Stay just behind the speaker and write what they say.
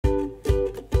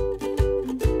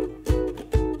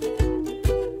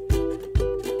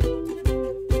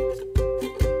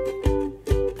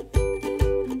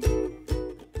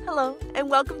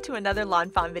Welcome to another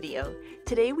lawnfawn video.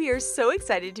 Today we are so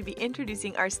excited to be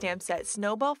introducing our stamp set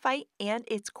Snowball Fight and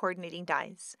its coordinating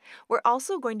dies. We're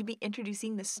also going to be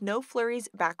introducing the Snow Flurries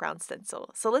background stencil.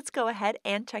 So let's go ahead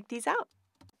and check these out.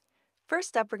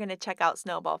 First up, we're going to check out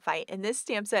Snowball Fight, and this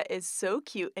stamp set is so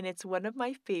cute and it's one of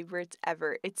my favorites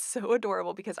ever. It's so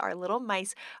adorable because our little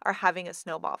mice are having a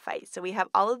snowball fight. So we have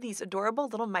all of these adorable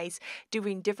little mice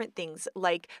doing different things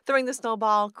like throwing the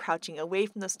snowball, crouching away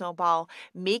from the snowball,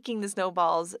 making the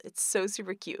snowballs. It's so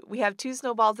super cute. We have two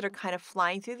snowballs that are kind of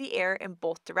flying through the air in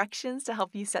both directions to help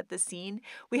you set the scene.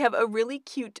 We have a really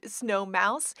cute snow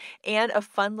mouse and a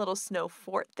fun little snow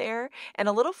fort there, and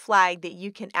a little flag that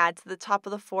you can add to the top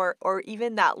of the fort, or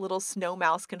even that little snow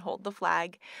mouse can hold the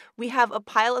flag. We have a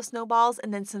pile of snowballs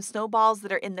and then some snowballs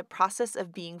that are in the process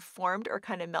of being formed or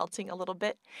kind of melting a little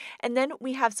bit. And then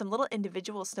we have some little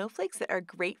individual snowflakes that are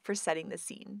great for setting the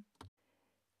scene.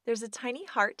 There's a tiny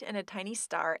heart and a tiny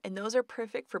star, and those are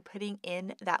perfect for putting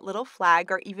in that little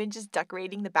flag or even just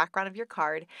decorating the background of your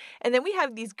card. And then we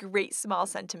have these great small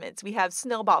sentiments. We have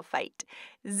Snowball Fight,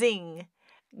 Zing,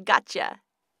 Gotcha,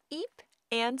 Eep,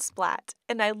 and Splat.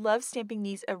 And I love stamping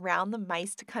these around the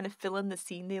mice to kind of fill in the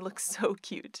scene. They look so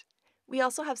cute. We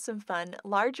also have some fun,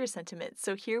 larger sentiments.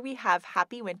 So here we have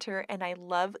Happy Winter, and I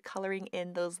love coloring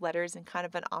in those letters in kind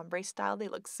of an ombre style. They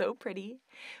look so pretty.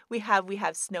 We have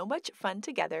So Much Fun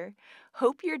Together,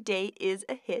 Hope Your Day is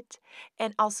a Hit,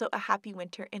 and also a Happy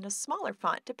Winter in a smaller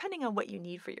font, depending on what you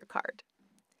need for your card.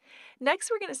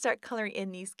 Next, we're going to start coloring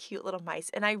in these cute little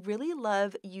mice, and I really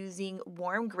love using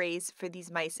warm grays for these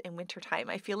mice in wintertime.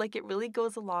 I feel like it really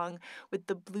goes along with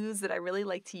the blues that I really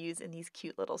like to use in these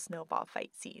cute little snowball fight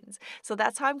scenes. So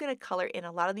that's how I'm going to color in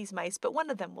a lot of these mice, but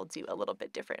one of them will do a little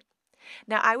bit different.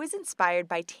 Now, I was inspired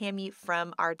by Tammy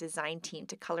from our design team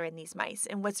to color in these mice,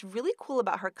 and what's really cool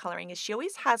about her coloring is she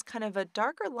always has kind of a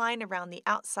darker line around the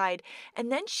outside,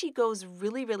 and then she goes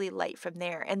really, really light from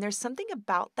there, and there's something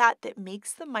about that that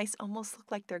makes the mice almost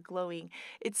look like they're glowing.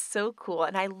 It's so cool,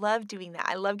 and I love doing that.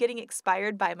 I love getting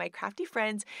inspired by my crafty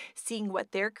friends, seeing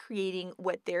what they're creating,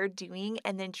 what they're doing,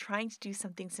 and then trying to do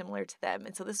something similar to them.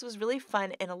 And so this was really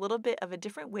fun in a little bit of a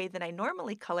different way than I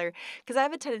normally color, because I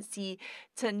have a tendency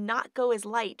to not go as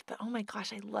light, but oh my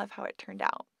gosh, I love how it turned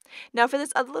out. Now for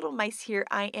this other little mice here,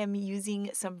 I am using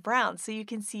some browns. So you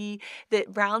can see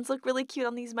that browns look really cute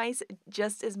on these mice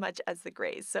just as much as the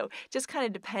grays. So just kind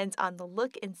of depends on the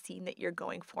look and scene that you're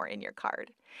going for in your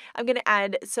card. I'm going to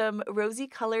add some rosy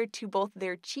color to both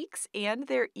their cheeks and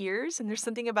their ears. And there's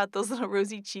something about those little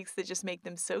rosy cheeks that just make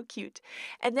them so cute.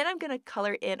 And then I'm going to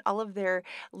color in all of their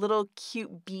little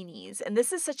cute beanies. And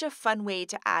this is such a fun way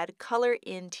to add color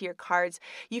into your cards.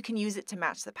 You can use it to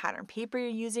match the pattern paper you're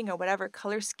using or whatever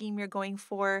color scheme you're going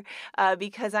for.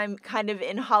 Because I'm kind of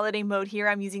in holiday mode here,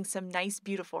 I'm using some nice,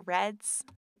 beautiful reds.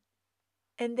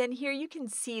 And then here you can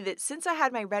see that since I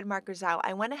had my red markers out,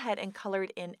 I went ahead and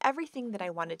colored in everything that I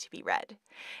wanted to be red.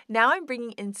 Now I'm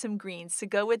bringing in some greens to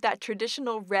go with that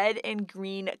traditional red and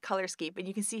green colorscape. And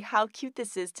you can see how cute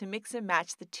this is to mix and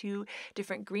match the two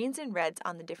different greens and reds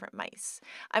on the different mice.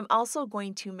 I'm also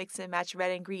going to mix and match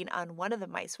red and green on one of the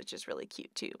mice, which is really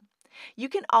cute too. You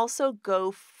can also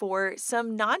go for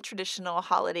some non-traditional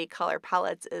holiday color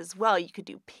palettes as well. You could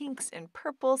do pinks and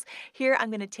purples. Here I'm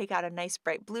going to take out a nice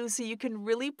bright blue so you can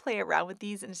really play around with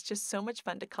these, and it's just so much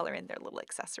fun to color in their little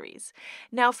accessories.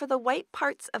 Now for the white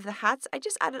parts of the hats, I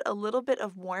just added a little bit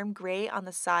of warm gray on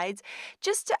the sides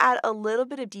just to add a little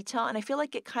bit of detail, and I feel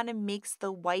like it kind of makes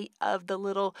the white of the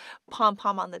little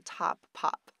pom-pom on the top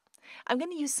pop. I'm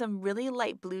going to use some really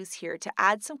light blues here to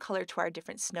add some color to our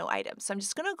different snow items. So I'm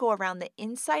just going to go around the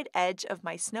inside edge of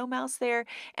my snow mouse there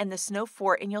and the snow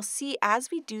fort, and you'll see as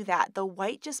we do that, the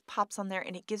white just pops on there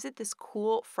and it gives it this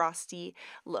cool frosty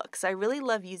look. So I really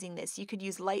love using this. You could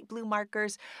use light blue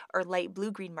markers or light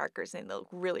blue-green markers, and they look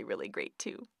really, really great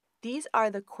too. These are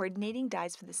the coordinating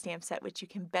dies for the stamp set, which you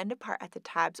can bend apart at the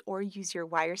tabs or use your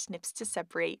wire snips to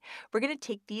separate. We're going to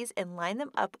take these and line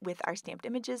them up with our stamped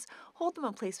images, hold them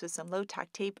in place with some low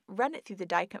tack tape, run it through the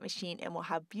die cut machine, and we'll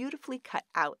have beautifully cut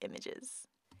out images.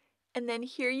 And then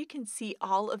here you can see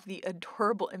all of the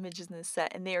adorable images in this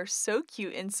set, and they are so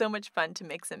cute and so much fun to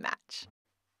mix and match.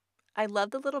 I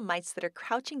love the little mice that are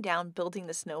crouching down building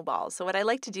the snowballs. So what I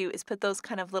like to do is put those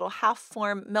kind of little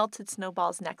half-form melted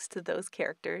snowballs next to those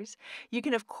characters. You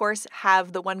can, of course,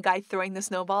 have the one guy throwing the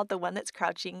snowball, the one that's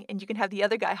crouching, and you can have the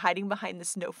other guy hiding behind the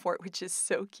snow fort, which is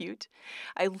so cute.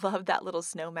 I love that little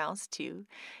snow mouse, too.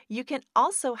 You can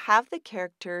also have the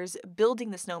characters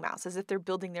building the snow mouse as if they're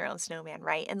building their own snowman,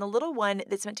 right? And the little one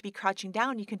that's meant to be crouching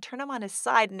down, you can turn him on his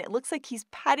side, and it looks like he's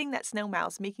patting that snow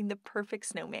mouse, making the perfect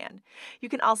snowman. You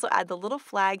can also add add the little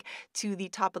flag to the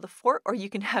top of the fort, or you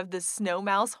can have the snow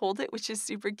mouse hold it, which is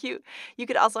super cute. You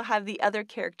could also have the other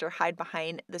character hide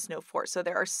behind the snow fort. So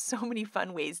there are so many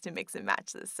fun ways to mix and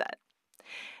match this set.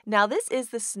 Now this is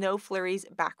the Snow Flurries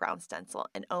background stencil,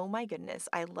 and oh my goodness,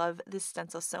 I love this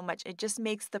stencil so much. It just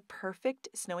makes the perfect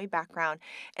snowy background,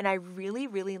 and I really,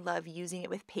 really love using it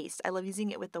with paste. I love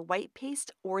using it with the white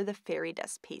paste or the fairy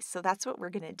dust paste, so that's what we're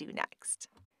going to do next.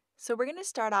 So we're going to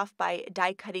start off by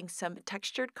die cutting some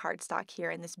textured cardstock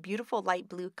here in this beautiful light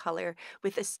blue color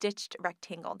with a stitched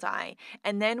rectangle die.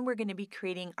 And then we're going to be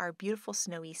creating our beautiful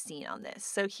snowy scene on this.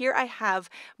 So here I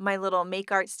have my little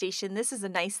make art station. This is a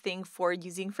nice thing for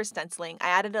using for stenciling. I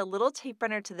added a little tape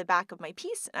runner to the back of my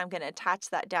piece, and I'm going to attach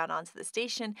that down onto the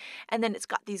station. And then it's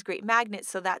got these great magnets,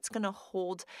 so that's going to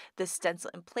hold the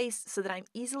stencil in place so that I'm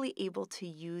easily able to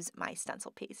use my stencil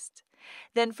paste.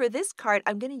 Then for this card,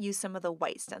 I'm going to use some of the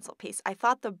white stencil paste. I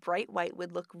thought the bright white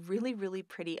would look really, really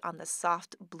pretty on the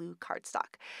soft blue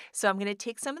cardstock. So I'm going to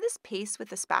take some of this paste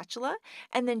with a spatula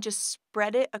and then just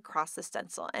spread it across the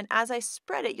stencil. And as I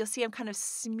spread it, you'll see I'm kind of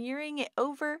smearing it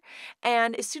over.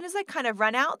 And as soon as I kind of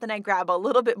run out, then I grab a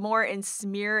little bit more and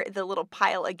smear the little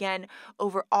pile again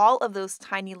over all of those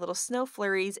tiny little snow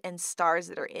flurries and stars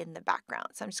that are in the background.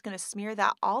 So I'm just going to smear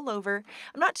that all over.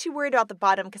 I'm not too worried about the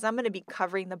bottom because I'm going to be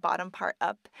covering the bottom part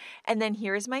up. And then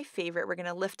here's my favorite. We're going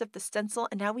to lift up the stencil,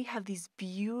 and now we have these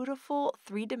beautiful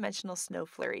three-dimensional snow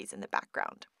flurries in the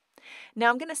background. Now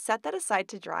I'm going to set that aside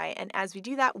to dry, and as we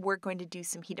do that, we're going to do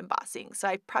some heat embossing. So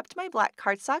I prepped my black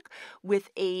cardstock with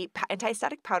a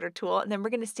anti-static powder tool, and then we're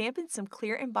going to stamp in some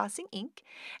clear embossing ink,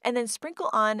 and then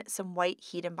sprinkle on some white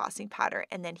heat embossing powder,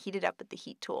 and then heat it up with the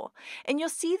heat tool. And you'll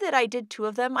see that I did 2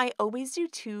 of them. I always do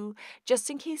 2 just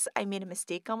in case I made a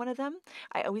mistake on one of them.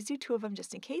 I always do 2 of them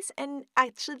just in case, and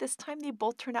actually this time they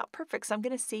both turned out perfect, so I'm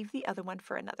going to save the other one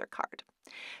for another card.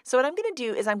 So what I'm going to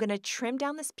do is I'm going to trim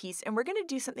down this piece, and we're going to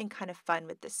do something kind of fun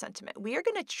with this sentiment. We are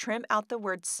going to trim out the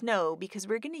word snow because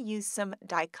we're going to use some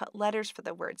die cut letters for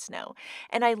the word snow.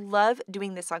 And I love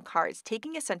doing this on cards,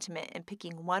 taking a sentiment and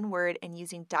picking one word and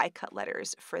using die cut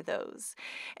letters for those.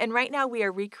 And right now we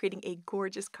are recreating a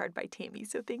gorgeous card by Tammy.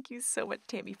 So thank you so much,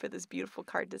 Tammy, for this beautiful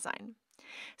card design.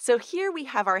 So here we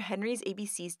have our Henry's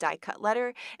ABC's die cut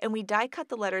letter, and we die cut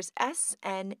the letters S,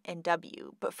 N, and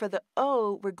W. But for the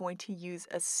O, we're going to use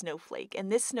a snowflake, and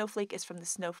this snowflake is from the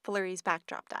Snow Flurries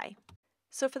backdrop die.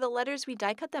 So for the letters, we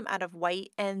die cut them out of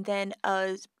white and then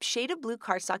a shade of blue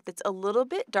cardstock that's a little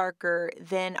bit darker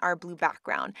than our blue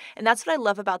background. And that's what I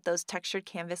love about those textured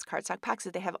canvas cardstock packs,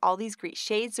 is they have all these great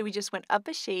shades. So we just went up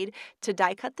a shade to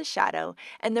die cut the shadow,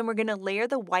 and then we're going to layer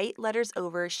the white letters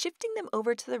over, shifting them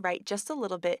over to the right just a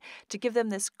little bit to give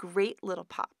them this great little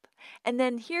pop. And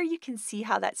then here you can see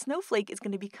how that snowflake is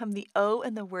going to become the O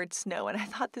in the word snow. And I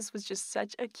thought this was just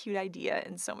such a cute idea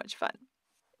and so much fun.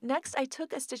 Next, I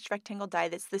took a stitched rectangle die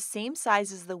that's the same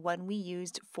size as the one we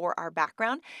used for our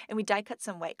background, and we die cut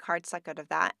some white cardstock out of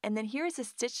that. And then here is a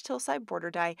stitched hillside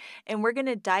border die, and we're going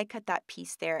to die cut that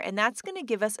piece there. And that's going to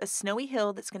give us a snowy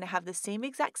hill that's going to have the same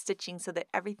exact stitching so that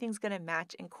everything's going to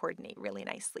match and coordinate really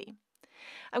nicely.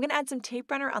 I'm going to add some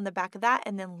tape runner on the back of that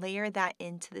and then layer that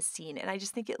into the scene. And I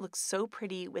just think it looks so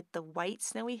pretty with the white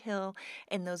snowy hill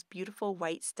and those beautiful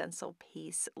white stencil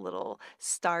paste little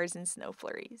stars and snow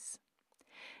flurries.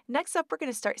 Next up, we're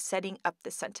going to start setting up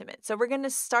the sentiment. So we're going to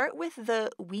start with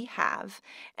the we have,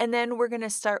 and then we're going to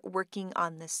start working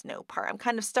on the snow part. I'm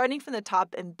kind of starting from the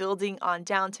top and building on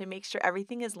down to make sure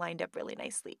everything is lined up really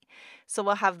nicely. So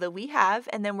we'll have the we have,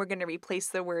 and then we're going to replace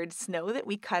the word snow that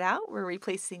we cut out. We're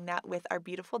replacing that with our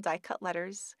beautiful die cut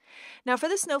letters. Now for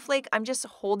the snowflake, I'm just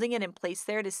holding it in place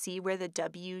there to see where the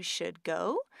W should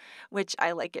go, which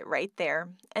I like it right there.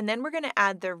 And then we're going to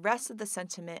add the rest of the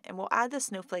sentiment, and we'll add the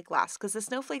snowflake last because the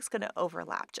snowflake's going to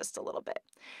overlap just a little bit.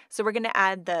 So we're going to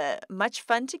add the much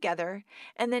fun together,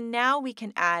 and then now we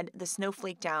can add the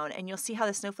snowflake down, and you'll see how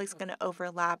the snowflake's going to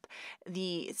overlap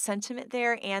the sentiment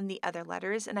there and the other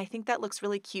letters. And I think that looks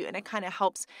really cute, and it kind of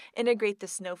helps integrate the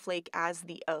snowflake as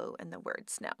the O in the word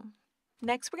snow.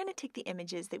 Next, we're going to take the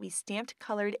images that we stamped,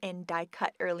 colored, and die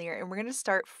cut earlier, and we're going to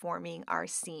start forming our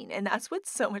scene. And that's what's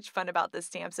so much fun about this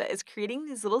stamp set, is creating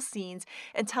these little scenes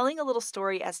and telling a little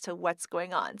story as to what's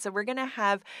going on. So we're going to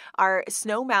have our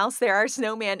snow mouse there, our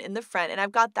snowman in the front, and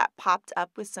I've got that popped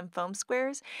up with some foam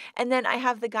squares. And then I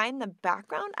have the guy in the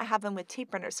background, I have him with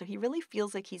tape runner, so he really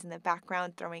feels like he's in the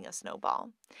background throwing a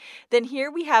snowball. Then here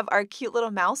we have our cute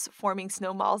little mouse forming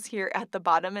snowballs here at the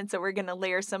bottom, and so we're going to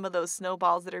layer some of those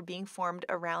snowballs that are being formed formed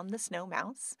around the snow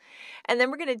mouse. And then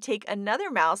we're going to take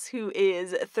another mouse who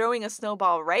is throwing a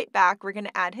snowball right back. We're going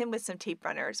to add him with some tape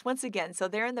runners once again. So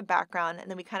they're in the background, and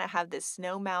then we kind of have this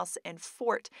snow mouse and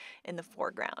fort in the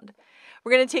foreground.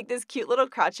 We're going to take this cute little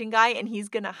crouching guy, and he's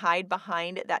going to hide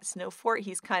behind that snow fort.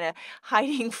 He's kind of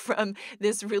hiding from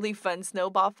this really fun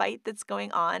snowball fight that's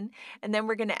going on. And then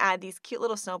we're going to add these cute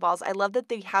little snowballs. I love that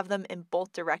they have them in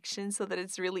both directions so that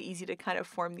it's really easy to kind of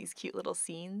form these cute little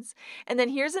scenes. And then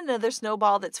here's another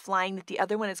snowball that's flying that the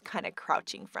other one is kind of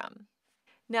crouching from.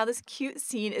 Now this cute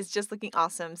scene is just looking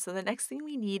awesome, so the next thing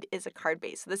we need is a card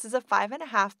base. So this is a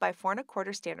 5.5 by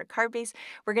 4.25 standard card base.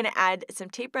 We're going to add some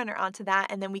tape runner onto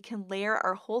that, and then we can layer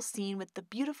our whole scene with the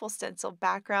beautiful stencil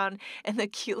background and the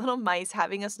cute little mice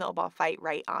having a snowball fight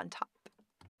right on top.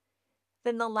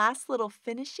 Then the last little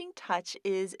finishing touch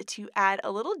is to add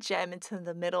a little gem into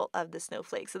the middle of the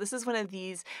snowflake. So this is one of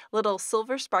these little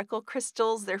silver sparkle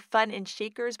crystals. They're fun in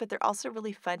shakers, but they're also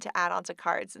really fun to add onto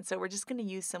cards. And so we're just going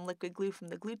to use some liquid glue from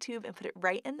the glue tube and put it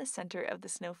right in the center of the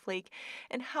snowflake.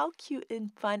 And how cute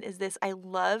and fun is this? I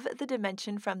love the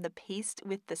dimension from the paste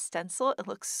with the stencil. It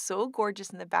looks so gorgeous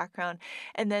in the background.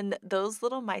 And then those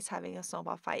little mice having a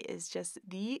snowball fight is just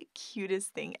the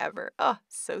cutest thing ever. Oh,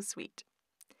 so sweet.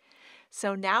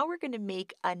 So now we're going to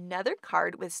make another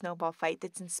card with Snowball Fight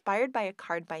that's inspired by a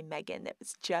card by Megan that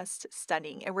was just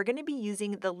stunning. And we're going to be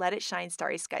using the Let It Shine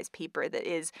Starry Skies paper that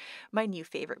is my new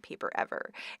favorite paper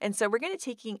ever. And so we're going to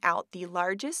be taking out the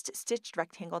largest stitched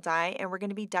rectangle die, and we're going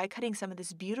to be die cutting some of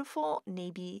this beautiful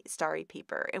navy starry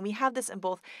paper. And we have this in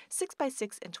both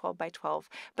 6x6 and 12x12,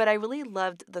 but I really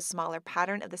loved the smaller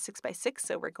pattern of the 6x6,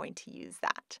 so we're going to use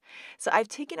that. So I've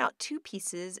taken out two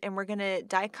pieces, and we're going to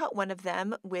die cut one of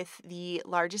them with the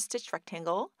largest stitched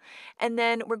rectangle, and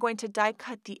then we're going to die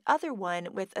cut the other one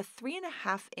with a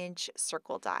 3.5-inch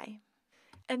circle die.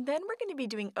 And then we're going to be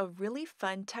doing a really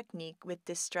fun technique with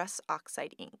Distress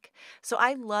Oxide ink. So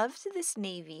I loved this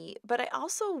navy, but I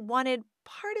also wanted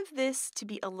part of this to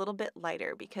be a little bit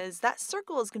lighter because that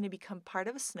circle is going to become part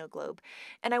of a snow globe,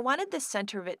 and I wanted the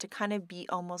center of it to kind of be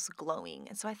almost glowing.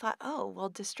 And so I thought, oh, well,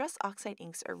 Distress Oxide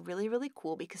inks are really, really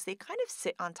cool because they kind of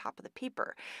sit on top of the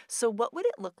paper. So what would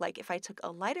it look like if I took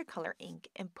a lighter color ink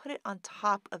and put it on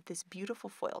top of this beautiful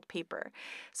foiled paper?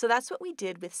 So that's what we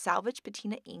did with Salvage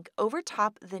Patina ink over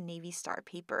top the navy star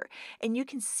paper. And you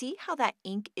can see how that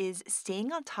ink is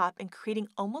staying on top and creating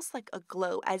almost like a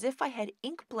glow, as if I had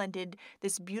ink blended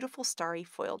this beautiful starry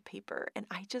foiled paper, and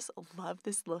I just love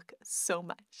this look so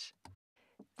much.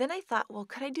 Then I thought, well,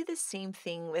 could I do the same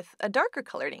thing with a darker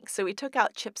colored ink? So we took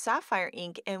out Chip Sapphire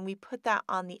ink and we put that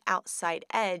on the outside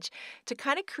edge to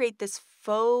kind of create this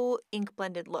faux ink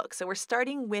blended look. So we're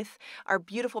starting with our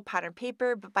beautiful pattern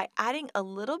paper, but by adding a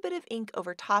little bit of ink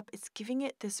over top, it's giving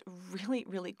it this really,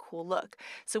 really cool look.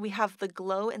 So we have the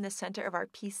glow in the center of our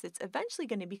piece that's eventually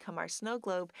going to become our snow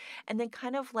globe, and then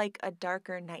kind of like a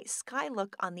darker night sky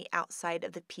look on the outside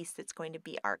of the piece that's going to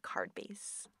be our card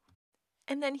base.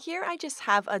 And then here I just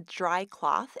have a dry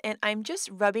cloth, and I'm just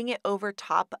rubbing it over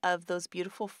top of those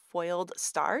beautiful foiled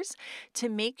stars to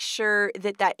make sure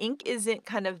that that ink isn't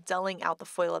kind of dulling out the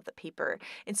foil of the paper.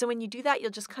 And so when you do that,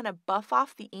 you'll just kind of buff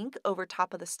off the ink over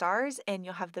top of the stars, and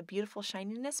you'll have the beautiful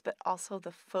shininess, but also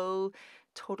the faux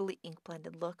totally ink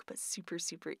blended look, but super,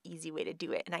 super easy way to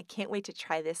do it. And I can't wait to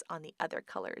try this on the other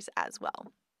colors as well.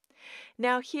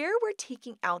 Now here we're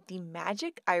taking out the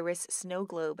Magic Iris Snow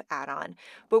Globe add-on,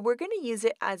 but we're going to use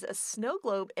it as a snow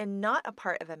globe and not a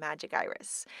part of a Magic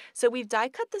Iris. So we've die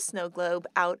cut the snow globe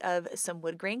out of some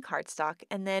wood grain cardstock,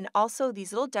 and then also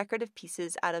these little decorative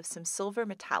pieces out of some silver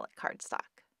metallic cardstock.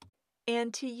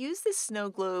 And to use this snow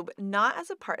globe not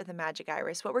as a part of the Magic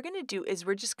Iris, what we're going to do is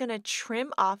we're just going to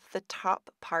trim off the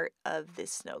top part of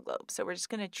this snow globe. So we're just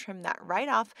going to trim that right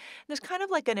off. There's kind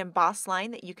of like an embossed line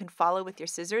that you can follow with your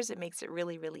scissors. It makes it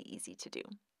really, really easy to do.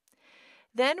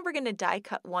 Then we're going to die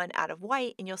cut one out of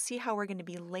white, and you'll see how we're going to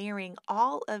be layering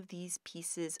all of these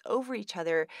pieces over each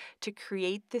other to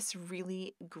create this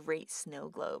really great snow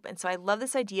globe. And so I love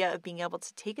this idea of being able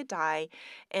to take a die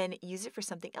and use it for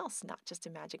something else, not just a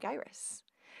Magic Iris.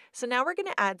 So now we're going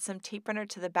to add some tape runner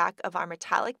to the back of our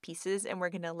metallic pieces, and we're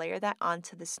going to layer that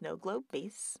onto the snow globe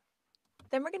base.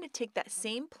 Then we're going to take that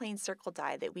same plain circle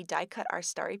die that we die cut our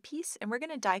starry piece, and we're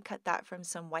going to die cut that from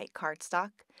some white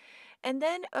cardstock. And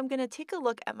then I'm going to take a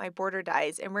look at my border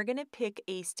dies, and we're going to pick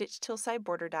a stitched hillside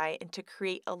border die and to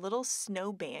create a little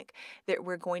snow bank that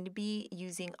we're going to be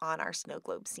using on our snow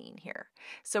globe scene here.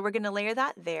 So we're going to layer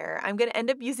that there. I'm going to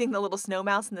end up using the little snow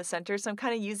mouse in the center, so I'm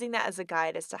kind of using that as a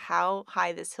guide as to how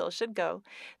high this hill should go.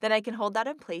 Then I can hold that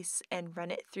in place and run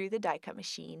it through the die cut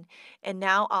machine, and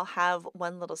now I'll have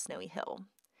one little snowy hill.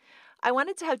 I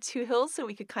wanted to have two hills so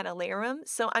we could kind of layer them.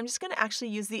 So I'm just going to actually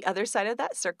use the other side of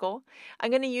that circle. I'm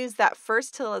going to use that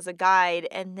first hill as a guide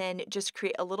and then just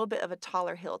create a little bit of a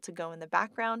taller hill to go in the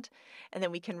background. And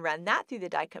then we can run that through the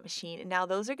die cut machine. And now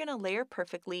those are going to layer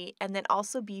perfectly and then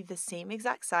also be the same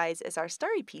exact size as our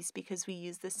starry piece because we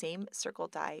use the same circle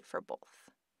die for both.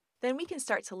 Then we can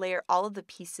start to layer all of the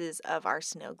pieces of our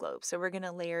snow globe. So we're going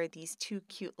to layer these two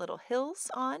cute little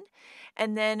hills on,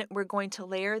 and then we're going to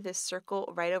layer this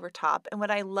circle right over top. And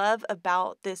what I love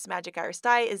about this Magic Iris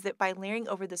die is that by layering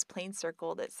over this plain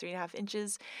circle that's 3.5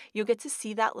 inches, you'll get to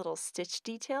see that little stitch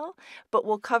detail, but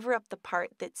we'll cover up the part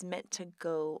that's meant to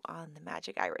go on the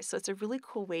Magic Iris. So it's a really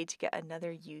cool way to get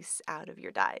another use out of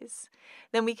your dies.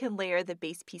 Then we can layer the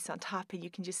base piece on top, and you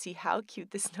can just see how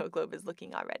cute the snow globe is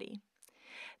looking already.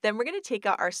 Then we're going to take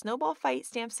out our Snowball Fight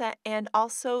stamp set and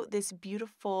also this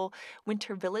beautiful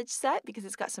Winter Village set because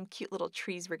it's got some cute little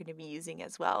trees we're going to be using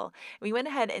as well. We went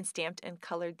ahead and stamped and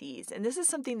colored these, and this is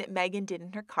something that Megan did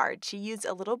in her card. She used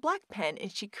a little black pen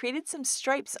and she created some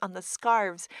stripes on the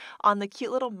scarves on the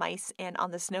cute little mice and on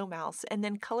the snow mouse and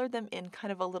then colored them in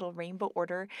kind of a little rainbow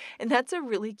order, and that's a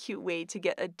really cute way to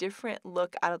get a different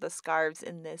look out of the scarves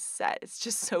in this set. It's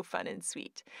just so fun and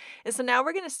sweet. And so now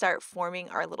we're going to start forming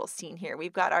our little scene here.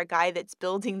 We've got our guy that's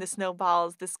building the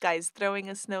snowballs. This guy's throwing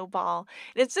a snowball.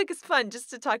 And it's fun just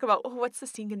to talk about, oh, what's the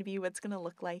scene going to be? What's going to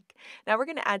look like? Now we're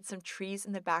going to add some trees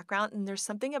in the background. And there's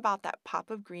something about that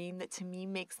pop of green that to me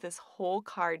makes this whole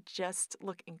card just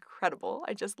look incredible.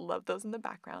 I just love those in the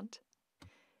background.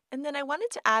 And then I wanted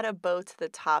to add a bow to the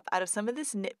top out of some of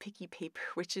this nitpicky paper,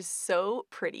 which is so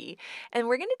pretty. And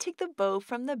we're going to take the bow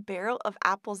from the Barrel of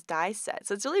Apples die set.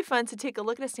 So it's really fun to take a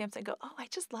look at a stamp and go, oh, I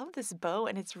just love this bow,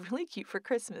 and it's really cute for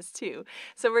Christmas too.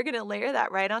 So we're going to layer that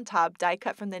right on top, die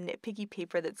cut from the nitpicky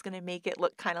paper that's going to make it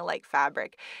look kind of like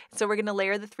fabric. So we're going to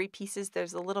layer the three pieces.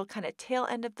 There's a little kind of tail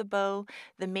end of the bow,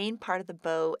 the main part of the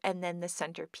bow, and then the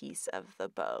centerpiece of the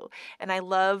bow. And I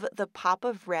love the pop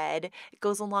of red. It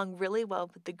goes along really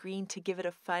well with the green to give it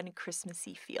a fun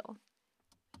Christmassy feel.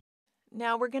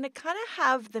 Now we're going to kind of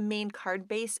have the main card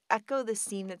base echo the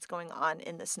scene that's going on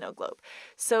in the snow globe.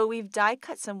 So we've die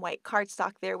cut some white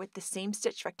cardstock there with the same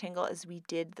stitch rectangle as we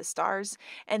did the stars,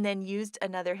 and then used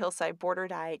another Hillside border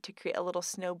die to create a little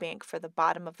snow bank for the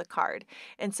bottom of the card.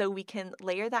 And so we can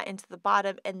layer that into the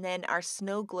bottom, and then our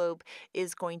snow globe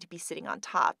is going to be sitting on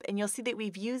top. And you'll see that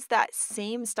we've used that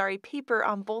same starry paper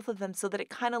on both of them so that it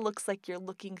kind of looks like you're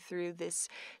looking through this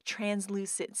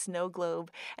translucent snow globe,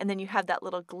 and then you have that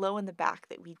little glow in the back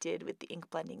that we did with the ink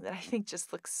blending that I think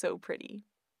just looks so pretty.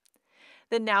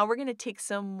 Then now we're going to take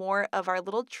some more of our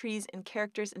little trees and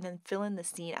characters and then fill in the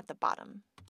scene at the bottom.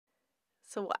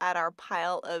 So we'll add our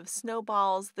pile of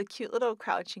snowballs. The cute little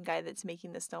crouching guy that's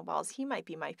making the snowballs, he might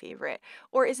be my favorite.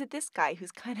 Or is it this guy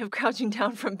who's kind of crouching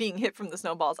down from being hit from the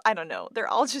snowballs? I don't know. They're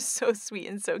all just so sweet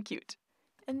and so cute.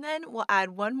 And then we'll add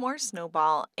one more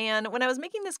snowball. And when I was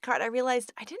making this card, I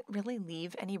realized I didn't really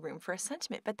leave any room for a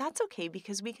sentiment, but that's okay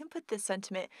because we can put this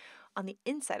sentiment on the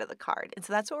inside of the card. And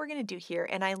so that's what we're going to do here.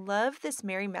 And I love this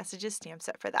Merry Messages stamp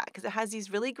set for that because it has these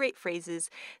really great phrases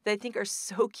that I think are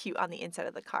so cute on the inside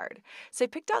of the card. So I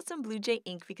picked out some Blue Jay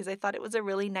ink because I thought it was a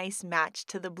really nice match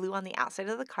to the blue on the outside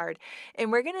of the card.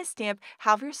 And we're going to stamp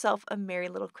Have Yourself a Merry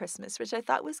Little Christmas, which I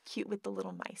thought was cute with the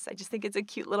little mice. I just think it's a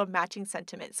cute little matching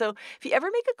sentiment. So if you ever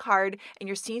make a card and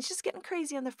your scene's just getting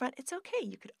crazy on the front, it's okay.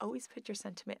 You could always put your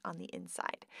sentiment on the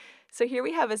inside. So here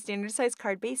we have a standard size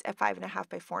card base at 5.5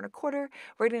 by 4.25.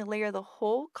 We're going to layer the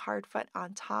whole card front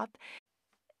on top.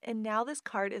 And now this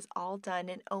card is all done,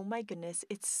 and oh my goodness,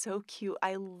 it's so cute.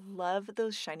 I love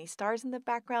those shiny stars in the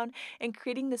background, and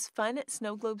creating this fun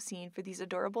snow globe scene for these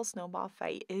adorable snowball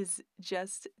fight is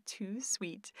just too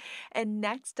sweet. And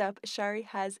next up, Shari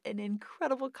has an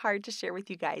incredible card to share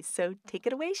with you guys, so take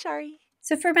it away, Shari.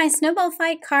 So for my Snowball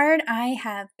Fight card, I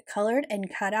have colored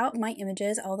and cut out my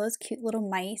images, all those cute little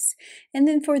mice. And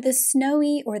then for the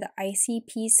snowy or the icy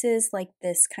pieces, like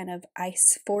this kind of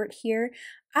ice fort here,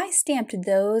 I stamped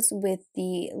those with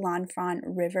the Lawnfawn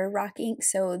River Rock ink,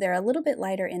 so they're a little bit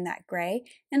lighter in that gray,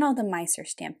 and all the mice are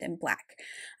stamped in black.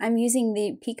 I'm using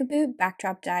the Peekaboo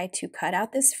backdrop die to cut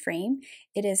out this frame.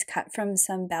 It is cut from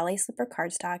some Ballet Slipper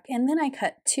cardstock, and then I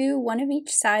cut two, one of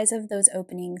each size of those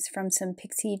openings from some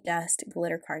Pixie Dust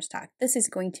glitter cardstock. This is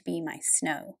going to be my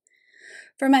snow.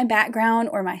 For my background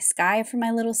or my sky for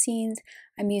my little scenes,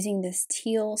 I'm using this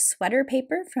teal sweater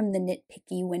paper from the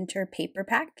Nitpicky Winter Paper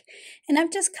Pack, and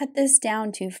I've just cut this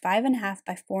down to 5.5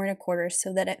 by 4.25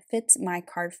 so that it fits my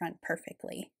card front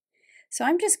perfectly. So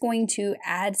I'm just going to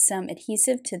add some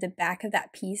adhesive to the back of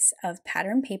that piece of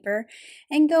pattern paper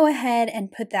and go ahead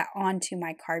and put that onto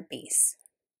my card base.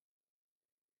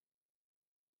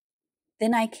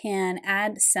 then I can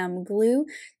add some glue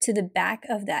to the back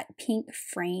of that pink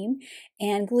frame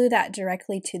and glue that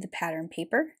directly to the pattern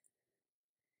paper.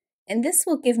 And this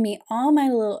will give me all my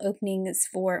little openings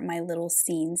for my little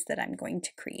scenes that I'm going to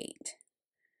create.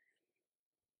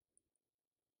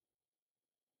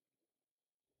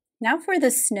 Now for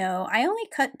the snow, I only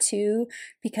cut 2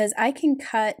 because I can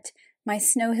cut my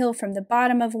snow hill from the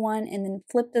bottom of one and then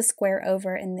flip the square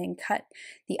over and then cut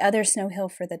the other snow hill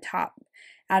for the top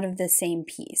out of the same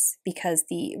piece because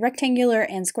the rectangular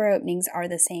and square openings are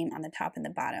the same on the top and the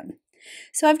bottom.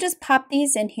 So I've just popped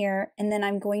these in here, and then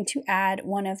I'm going to add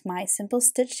one of my simple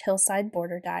stitched hillside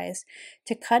border dies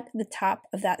to cut the top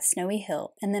of that snowy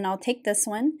hill. And then I'll take this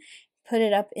one, put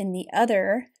it up in the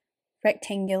other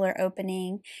rectangular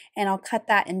opening, and I'll cut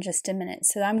that in just a minute.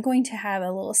 So I'm going to have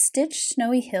a little stitched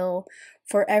snowy hill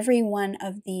for every one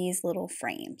of these little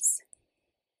frames.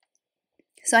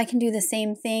 So I can do the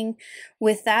same thing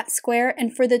with that square,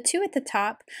 and for the 2 at the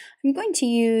top, I'm going to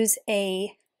use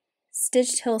a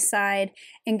stitched hillside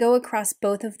and go across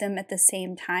both of them at the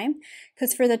same time,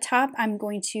 because for the top I'm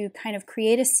going to kind of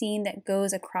create a scene that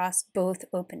goes across both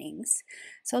openings.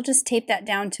 So I'll just tape that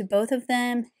down to both of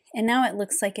them, and now it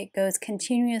looks like it goes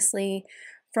continuously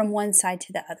from one side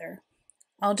to the other.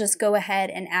 I'll just go ahead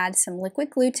and add some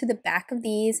liquid glue to the back of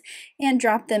these and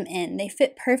drop them in. They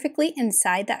fit perfectly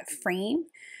inside that frame,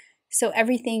 so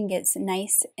everything gets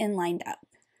nice and lined up.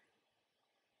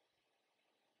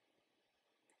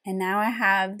 And now I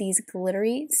have these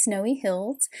glittery snowy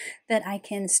hills that I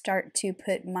can start to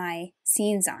put my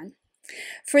scenes on.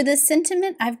 For the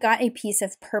sentiment, I've got a piece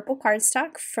of purple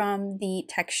cardstock from the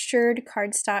textured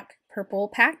cardstock purple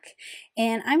pack,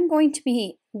 and I'm going to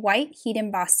be white heat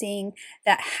embossing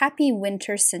that happy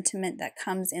winter sentiment that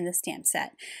comes in the stamp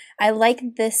set. I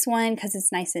like this one because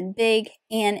it's nice and big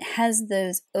and it has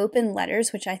those open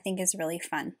letters, which I think is really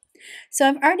fun. So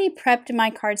I've already prepped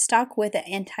my cardstock with an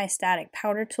anti-static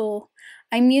powder tool.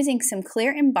 I'm using some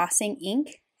clear embossing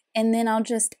ink, and then I'll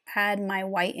just add my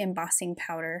white embossing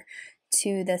powder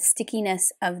to the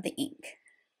stickiness of the ink.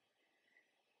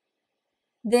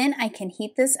 Then I can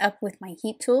heat this up with my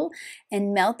heat tool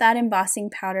and melt that embossing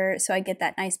powder so I get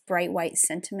that nice bright white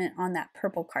sentiment on that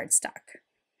purple cardstock.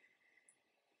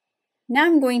 Now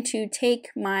I'm going to take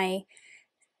my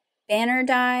banner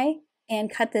die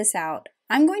and cut this out.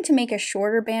 I'm going to make a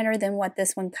shorter banner than what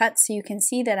this one cuts, so you can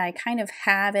see that I kind of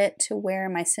have it to where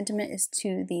my sentiment is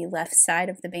to the left side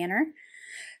of the banner.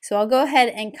 So I'll go ahead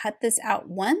and cut this out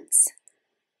once.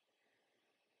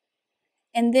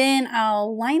 And then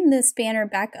I'll line this banner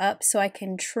back up so I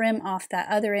can trim off that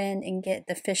other end and get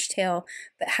the fishtail,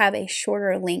 but have a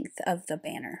shorter length of the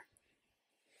banner.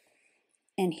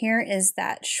 And here is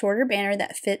that shorter banner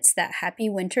that fits that happy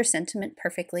winter sentiment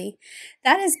perfectly.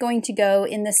 That is going to go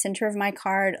in the center of my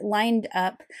card, lined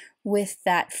up with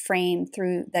that frame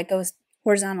that goes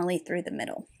horizontally through the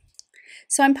middle.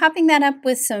 So I'm popping that up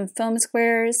with some foam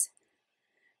squares,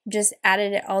 just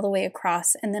added it all the way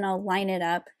across, and then I'll line it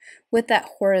up with that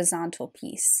horizontal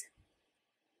piece.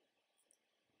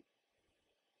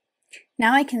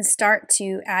 Now I can start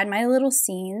to add my little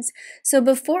scenes. So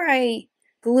before I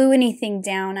glue anything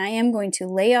down, I am going to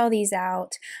lay all these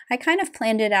out. I kind of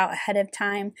planned it out ahead of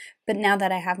time, but now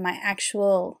that I have my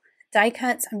actual die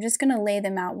cuts, I'm just going to lay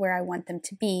them out where I want them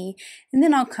to be, and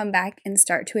then I'll come back and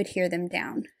start to adhere them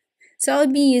down. So I'll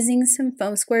be using some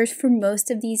foam squares for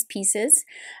most of these pieces.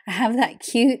 I have that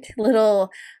cute little,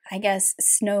 I guess,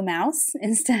 snow mouse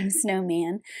instead of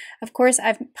snowman. Of course,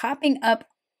 I'm popping up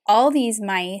all these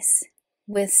mice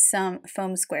with some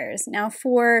foam squares. Now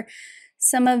for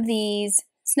some of these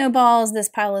snowballs, this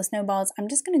pile of snowballs, I'm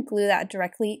just going to glue that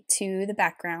directly to the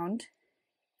background,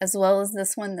 as well as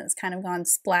this one that's kind of gone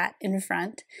splat in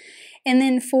front. And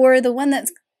then for the one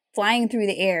that's flying through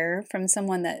the air from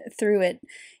someone that threw it,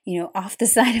 off the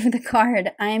side of the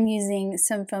card, I'm using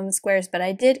some foam squares, but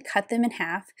I did cut them in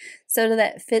half so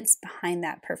that it fits behind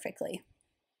that perfectly.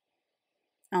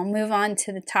 I'll move on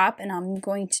to the top, and I'm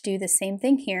going to do the same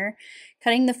thing here,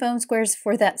 cutting the foam squares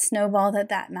for that snowball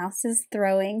that mouse is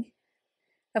throwing.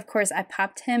 Of course, I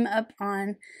popped him up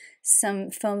on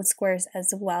some foam squares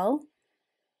as well.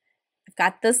 I've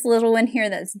got this little one here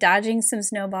that's dodging some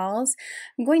snowballs.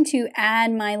 I'm going to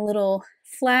add my little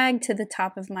flag to the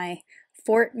top of my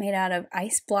fort made out of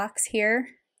ice blocks here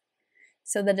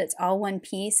so that it's all one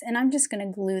piece, and I'm just going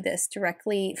to glue this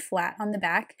directly flat on the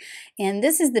back. And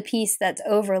this is the piece that's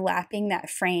overlapping that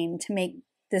frame to make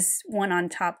this one on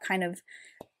top kind of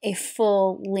a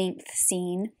full length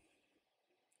scene.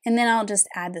 And then I'll just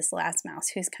add this last mouse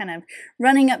who's kind of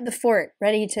running up the fort,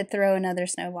 ready to throw another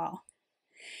snowball.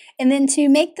 And then to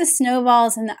make the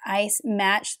snowballs and the ice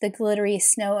match the glittery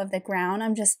snow of the ground,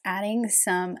 I'm just adding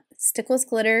some Stackables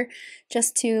glitter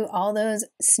just to all those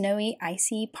snowy,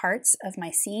 icy parts of my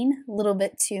scene, a little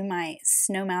bit to my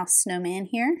snow mouse snowman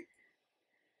here.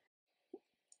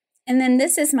 And then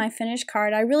this is my finished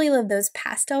card. I really love those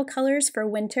pastel colors for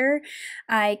winter.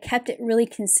 I kept it really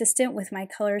consistent with my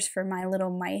colors for my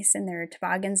little mice and their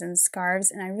toboggans and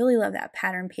scarves, and I really love that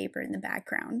pattern paper in the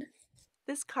background.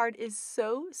 This card is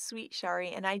so sweet, Shari,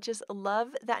 and I just love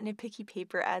that nitpicky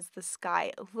paper as the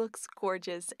sky. It looks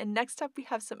gorgeous. And next up, we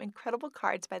have some incredible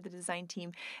cards by the design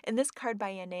team. And this card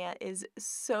by Yanea is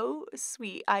so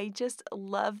sweet. I just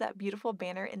love that beautiful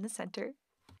banner in the center.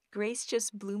 Grace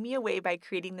just blew me away by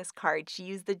creating this card. She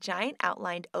used the giant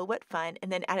outlined "Oh What Fun" and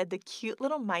then added the cute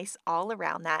little mice all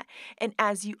around that. And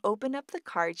as you open up the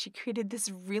card, she created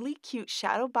this really cute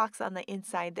shadow box on the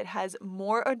inside that has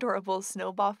more adorable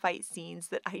snowball fight scenes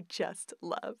that I just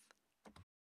love.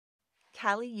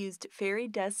 Callie used fairy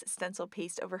dust stencil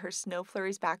paste over her Snow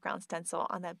Flurries background stencil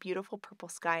on that beautiful purple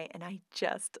sky, and I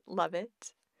just love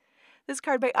it. This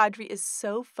card by Audrey is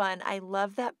so fun. I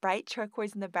love that bright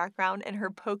turquoise in the background and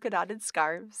her polka dotted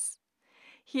scarves.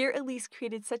 Here, Elise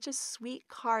created such a sweet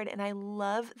card, and I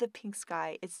love the pink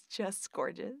sky. It's just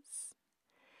gorgeous.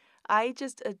 I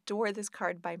just adore this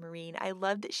card by Maureen. I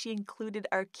love that she included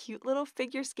our cute little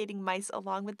figure skating mice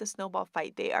along with the snowball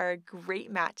fight. They are a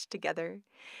great match together.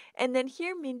 And then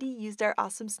here, Mindy used our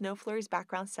awesome Snow Flurries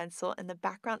background stencil in the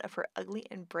background of her ugly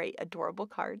and bright adorable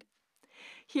card.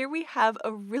 Here we have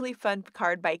a really fun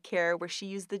card by Kara where she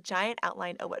used the giant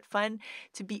outline "Oh What Fun"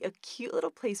 to be a cute little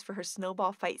place for her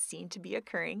snowball fight scene to be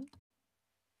occurring.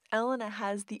 Elena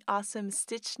has the awesome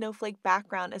Stitch Snowflake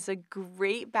background as a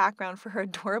great background for her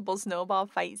adorable snowball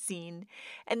fight scene.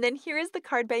 And then here is the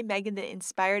card by Megan that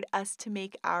inspired us to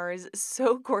make ours.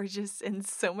 So gorgeous and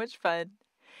so much fun.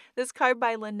 This card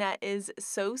by Lynette is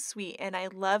so sweet, and I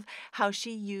love how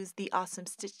she used the awesome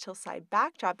Stitched Hillside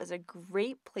backdrop as a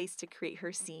great place to create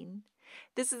her scene.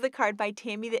 This is the card by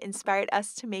Tammy that inspired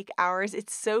us to make ours.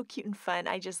 It's so cute and fun.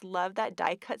 I just love that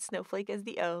die-cut snowflake as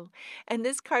the O. And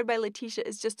this card by Letitia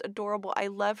is just adorable. I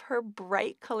love her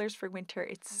bright colors for winter.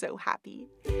 It's so happy.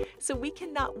 So we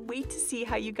cannot wait to see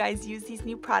how you guys use these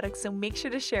new products, so make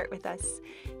sure to share it with us.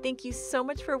 Thank you so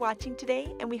much for watching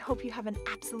today, and we hope you have an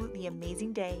absolutely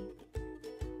amazing day.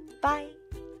 Bye!